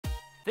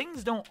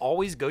Things don't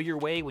always go your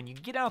way when you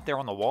get out there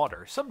on the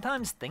water.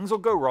 Sometimes things will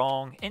go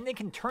wrong and they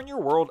can turn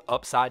your world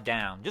upside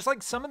down, just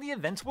like some of the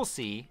events we'll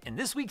see in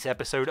this week's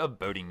episode of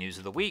Boating News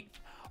of the Week.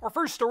 Our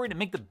first story to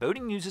make the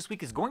boating news this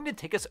week is going to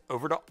take us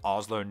over to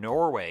Oslo,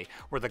 Norway,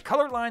 where the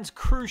Color Line's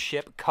cruise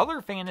ship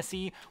Color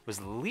Fantasy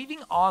was leaving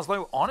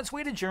Oslo on its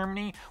way to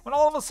Germany when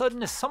all of a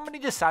sudden somebody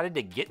decided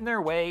to get in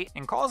their way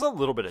and cause a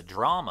little bit of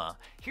drama.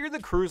 Here the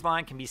cruise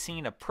line can be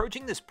seen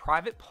approaching this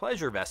private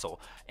pleasure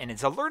vessel, and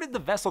it's alerted the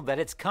vessel that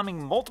it's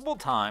coming multiple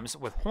times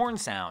with horn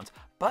sounds,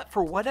 but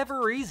for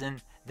whatever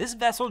reason, this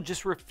vessel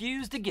just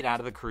refused to get out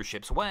of the cruise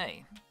ship's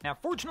way. Now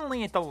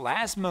fortunately at the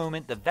last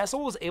moment, the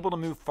vessel was able to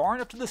move far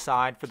enough to the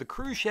side for the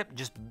cruise ship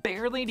just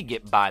barely to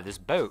get by this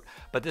boat,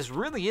 but this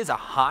really is a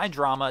high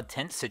drama,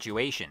 tense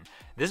situation.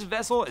 This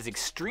vessel is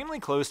extremely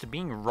close to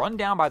being run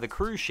down by the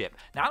cruise ship.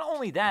 Not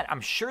only that,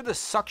 I'm sure the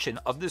suction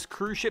of this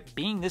cruise ship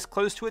being this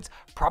close to it's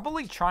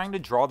probably trying to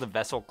draw the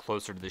vessel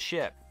closer to the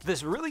ship.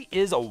 This really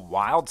is a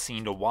wild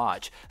scene to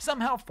watch.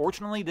 Somehow,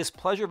 fortunately, this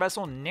pleasure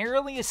vessel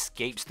narrowly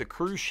escapes the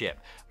cruise ship.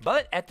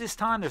 But at this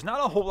time, there's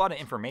not a whole lot of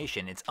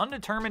information. It's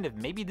undetermined if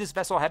maybe this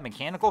vessel had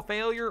mechanical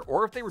failure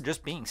or if they were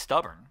just being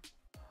stubborn.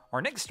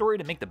 Our next story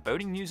to make the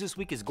boating news this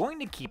week is going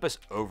to keep us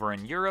over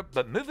in Europe,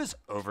 but move us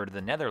over to the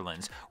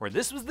Netherlands, where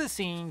this was the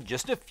scene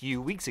just a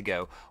few weeks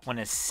ago when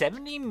a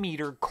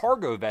 70-meter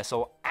cargo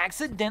vessel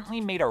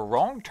accidentally made a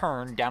wrong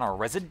turn down a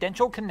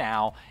residential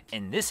canal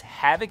and this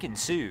havoc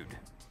ensued.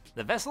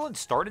 The vessel had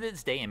started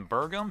its day in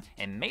Bergen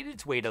and made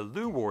its way to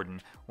Leeuwarden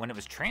when it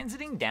was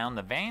transiting down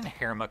the Van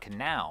Herma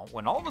Canal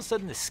when all of a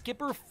sudden the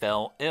skipper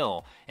fell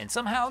ill and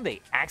somehow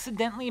they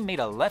accidentally made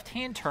a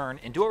left-hand turn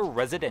into a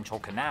residential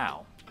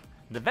canal.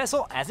 The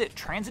vessel, as it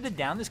transited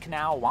down this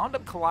canal, wound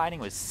up colliding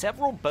with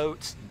several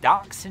boats,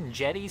 docks, and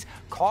jetties,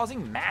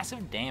 causing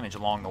massive damage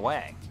along the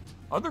way.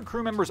 Other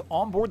crew members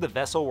on board the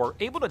vessel were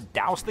able to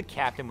douse the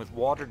captain with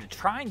water to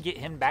try and get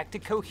him back to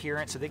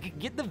coherence so they could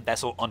get the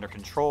vessel under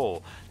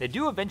control. They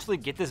do eventually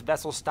get this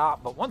vessel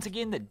stopped, but once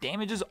again the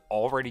damage is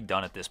already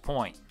done at this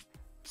point.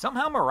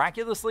 Somehow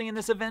miraculously in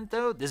this event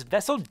though, this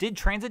vessel did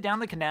transit down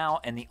the canal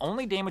and the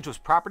only damage was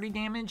property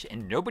damage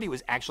and nobody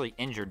was actually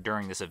injured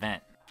during this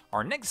event.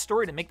 Our next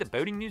story to make the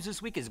boating news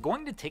this week is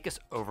going to take us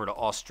over to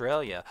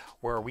Australia,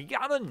 where we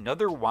got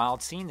another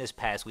wild scene this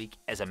past week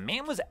as a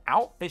man was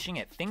out fishing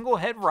at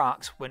Finglehead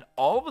Rocks when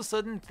all of a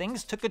sudden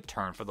things took a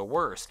turn for the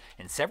worse,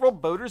 and several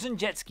boaters and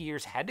jet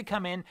skiers had to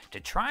come in to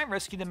try and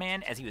rescue the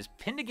man as he was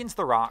pinned against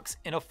the rocks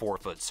in a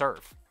 4-foot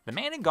surf. The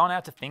man had gone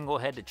out to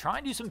Finglehead to try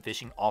and do some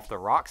fishing off the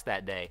rocks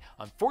that day.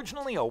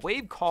 Unfortunately, a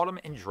wave caught him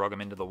and drug him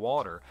into the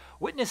water.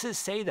 Witnesses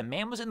say the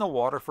man was in the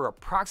water for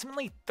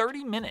approximately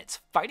 30 minutes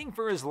fighting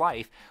for his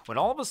life when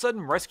all of a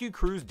sudden rescue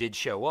crews did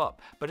show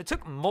up, but it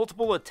took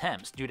multiple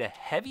attempts due to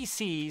heavy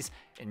seas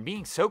and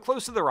being so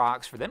close to the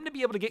rocks for them to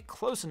be able to get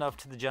close enough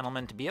to the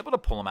gentleman to be able to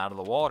pull him out of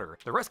the water.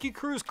 The rescue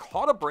crews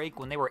caught a break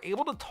when they were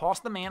able to toss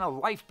the man a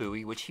life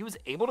buoy, which he was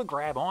able to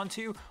grab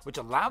onto, which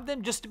allowed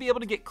them just to be able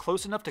to get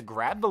close enough to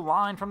grab the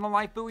line from the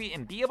life buoy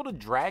and be able to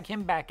drag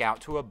him back out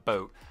to a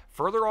boat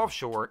further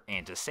offshore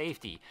and to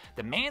safety.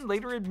 The man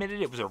later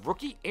admitted it was a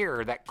rookie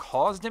error that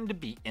caused him to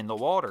be in the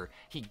water.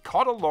 He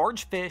caught a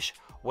large fish,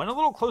 went a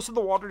little close to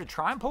the water to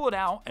try and pull it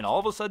out, and all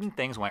of a sudden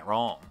things went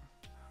wrong.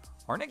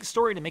 Our next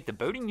story to make the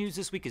boating news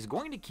this week is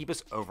going to keep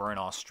us over in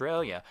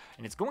Australia,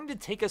 and it's going to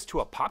take us to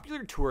a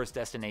popular tourist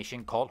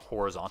destination called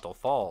Horizontal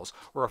Falls,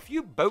 where a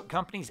few boat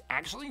companies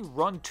actually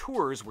run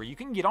tours where you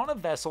can get on a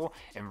vessel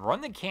and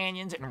run the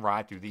canyons and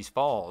ride through these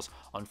falls.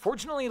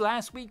 Unfortunately,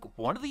 last week,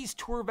 one of these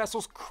tour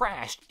vessels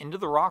crashed into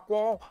the rock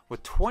wall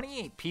with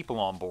 28 people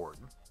on board.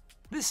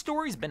 This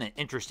story's been an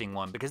interesting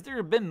one because there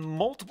have been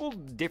multiple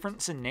different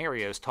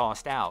scenarios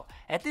tossed out.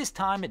 At this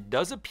time, it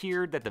does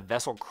appear that the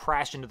vessel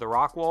crashed into the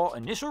rock wall.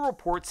 Initial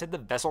reports said the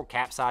vessel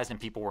capsized and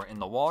people were in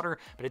the water,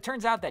 but it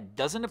turns out that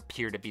doesn't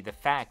appear to be the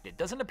fact. It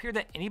doesn't appear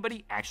that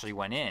anybody actually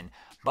went in,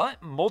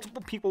 but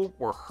multiple people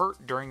were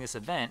hurt during this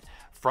event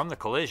from the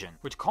collision,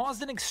 which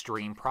caused an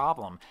extreme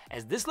problem,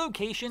 as this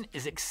location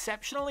is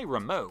exceptionally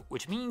remote,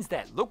 which means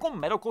that local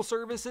medical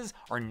services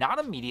are not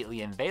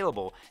immediately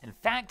available. In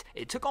fact,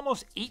 it took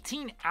almost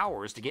 18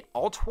 hours to get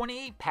all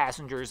 28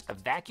 passengers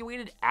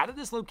evacuated out of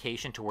this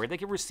location to where they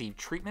could receive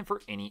treatment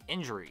for any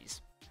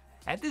injuries.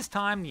 At this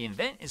time, the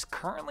event is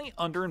currently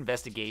under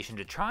investigation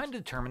to try and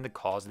determine the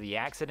cause of the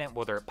accident,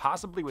 whether it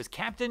possibly was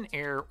captain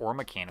error or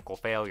mechanical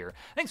failure.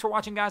 Thanks for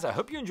watching, guys. I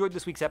hope you enjoyed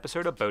this week's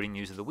episode of Boating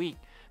News of the Week.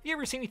 If you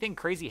ever see anything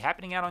crazy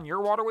happening out on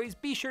your waterways,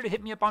 be sure to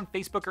hit me up on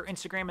Facebook or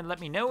Instagram and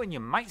let me know, and you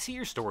might see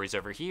your stories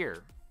over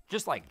here.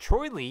 Just like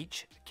Troy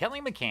Leach,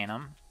 Kelly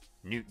McCannum,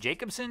 Newt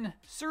Jacobson,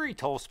 Suri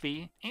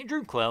Tolsby,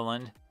 Andrew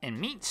Cleland, and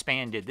Meat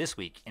Span did this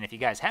week. And if you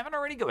guys haven't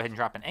already, go ahead and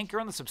drop an anchor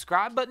on the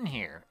subscribe button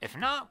here. If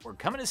not, we're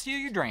coming to steal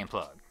your drain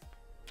plug.